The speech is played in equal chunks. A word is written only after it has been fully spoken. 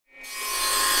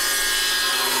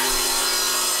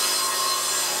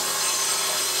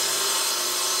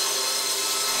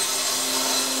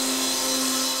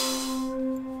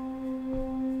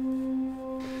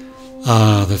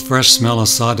The fresh smell of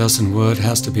sawdust and wood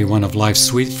has to be one of life's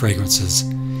sweet fragrances.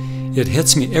 It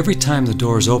hits me every time the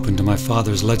doors open to my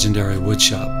father's legendary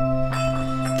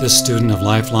woodshop. This student of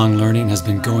lifelong learning has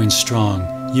been going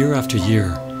strong year after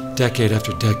year, decade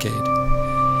after decade.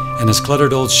 And his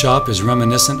cluttered old shop is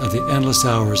reminiscent of the endless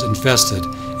hours invested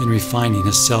in refining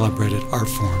his celebrated art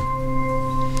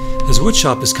form. His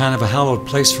woodshop is kind of a hallowed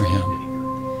place for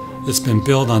him. It's been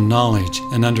built on knowledge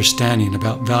and understanding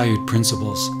about valued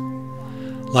principles.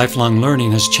 Lifelong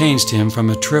learning has changed him from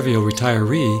a trivial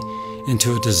retiree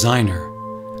into a designer,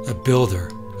 a builder,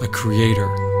 a creator.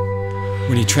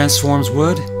 When he transforms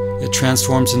wood, it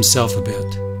transforms himself a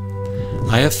bit.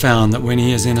 I have found that when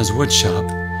he is in his woodshop,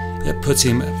 it puts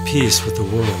him at peace with the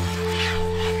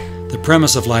world. The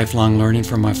premise of lifelong learning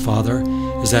for my father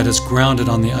is that it's grounded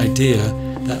on the idea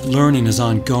that learning is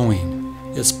ongoing,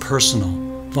 it's personal,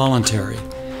 voluntary,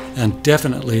 and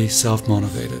definitely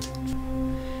self-motivated.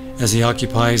 As he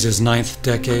occupies his 9th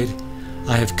decade,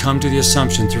 I have come to the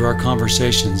assumption through our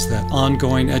conversations that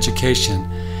ongoing education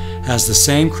has the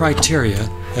same criteria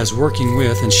as working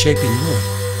with and shaping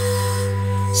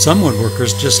wood. Some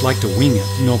woodworkers just like to wing it,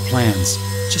 no plans,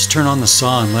 just turn on the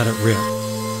saw and let it rip.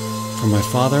 For my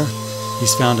father,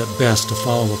 he's found it best to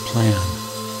follow a plan.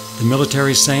 The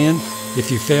military saying, if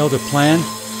you fail to plan,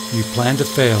 you plan to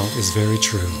fail, is very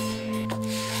true.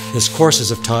 His courses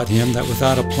have taught him that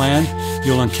without a plan,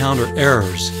 you'll encounter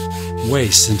errors,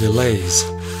 wastes, and delays.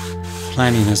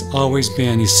 Planning has always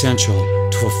been essential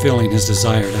to fulfilling his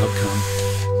desired outcome.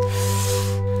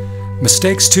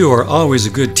 Mistakes, too, are always a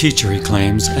good teacher, he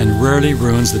claims, and rarely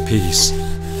ruins the piece.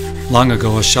 Long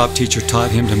ago, a shop teacher taught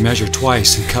him to measure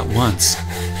twice and cut once.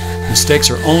 Mistakes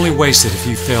are only wasted if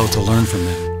you fail to learn from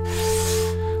them.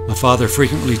 My father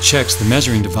frequently checks the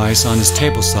measuring device on his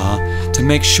table saw to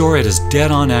make sure it is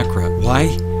dead-on accurate.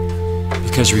 Why?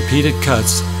 Because repeated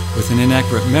cuts with an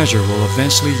inaccurate measure will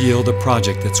eventually yield a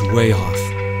project that's way off.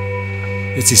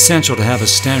 It's essential to have a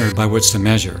standard by which to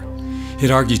measure.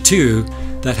 He'd argue, too,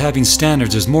 that having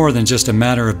standards is more than just a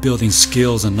matter of building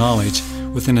skills and knowledge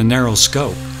within a narrow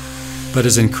scope, but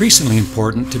is increasingly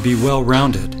important to be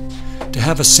well-rounded, to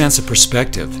have a sense of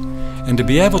perspective, and to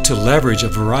be able to leverage a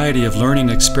variety of learning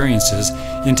experiences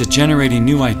into generating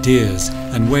new ideas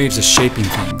and ways of shaping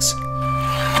things.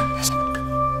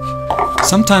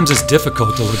 Sometimes it's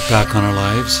difficult to look back on our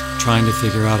lives, trying to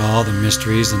figure out all the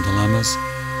mysteries and dilemmas.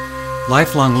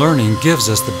 Lifelong learning gives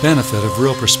us the benefit of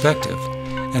real perspective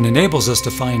and enables us to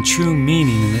find true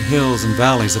meaning in the hills and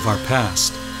valleys of our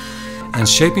past. And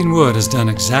shaping wood has done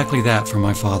exactly that for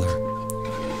my father.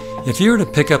 If you were to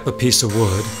pick up a piece of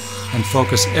wood and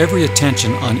focus every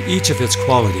attention on each of its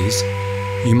qualities,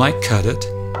 you might cut it,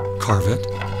 carve it,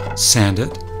 sand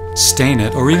it, stain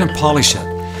it, or even polish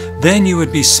it. Then you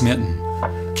would be smitten,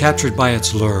 captured by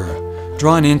its lure,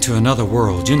 drawn into another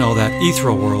world, that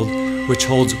ethereal world which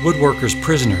holds woodworkers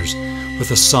prisoners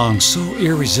with a song so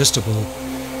irresistible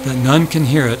that none can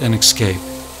hear it and escape.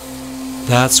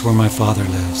 That's where my father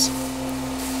lives.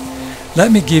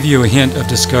 Let me give you a hint of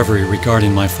discovery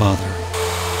regarding my father.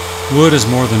 Wood is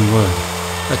more than wood.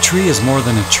 A tree is more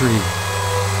than a tree.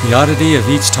 The oddity of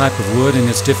each type of wood in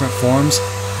its different forms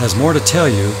has more to tell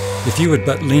you if you would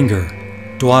but linger,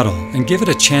 dawdle, and give it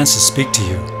a chance to speak to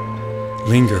you.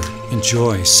 Linger,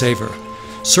 enjoy, savor.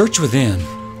 Search within,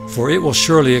 for it will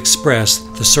surely express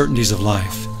the certainties of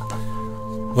life.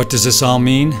 What does this all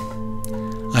mean?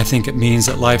 I think it means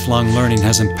that lifelong learning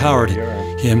has empowered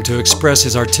him to express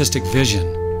his artistic vision.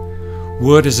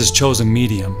 Wood is his chosen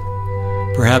medium.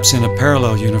 Perhaps in a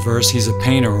parallel universe he's a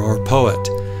painter or a poet,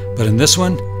 but in this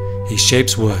one, he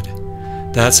shapes wood.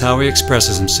 That's how he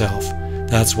expresses himself.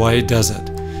 That's why he does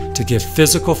it, to give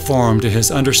physical form to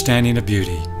his understanding of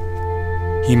beauty.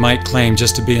 He might claim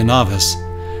just to be a novice,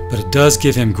 but it does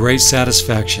give him great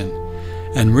satisfaction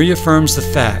and reaffirms the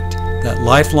fact that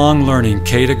lifelong learning,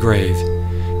 K to grave,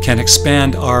 can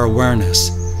expand our awareness,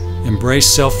 embrace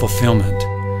self-fulfillment,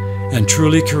 and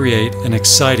truly create an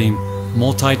exciting,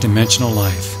 multi-dimensional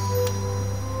life.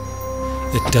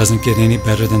 It doesn't get any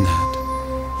better than that.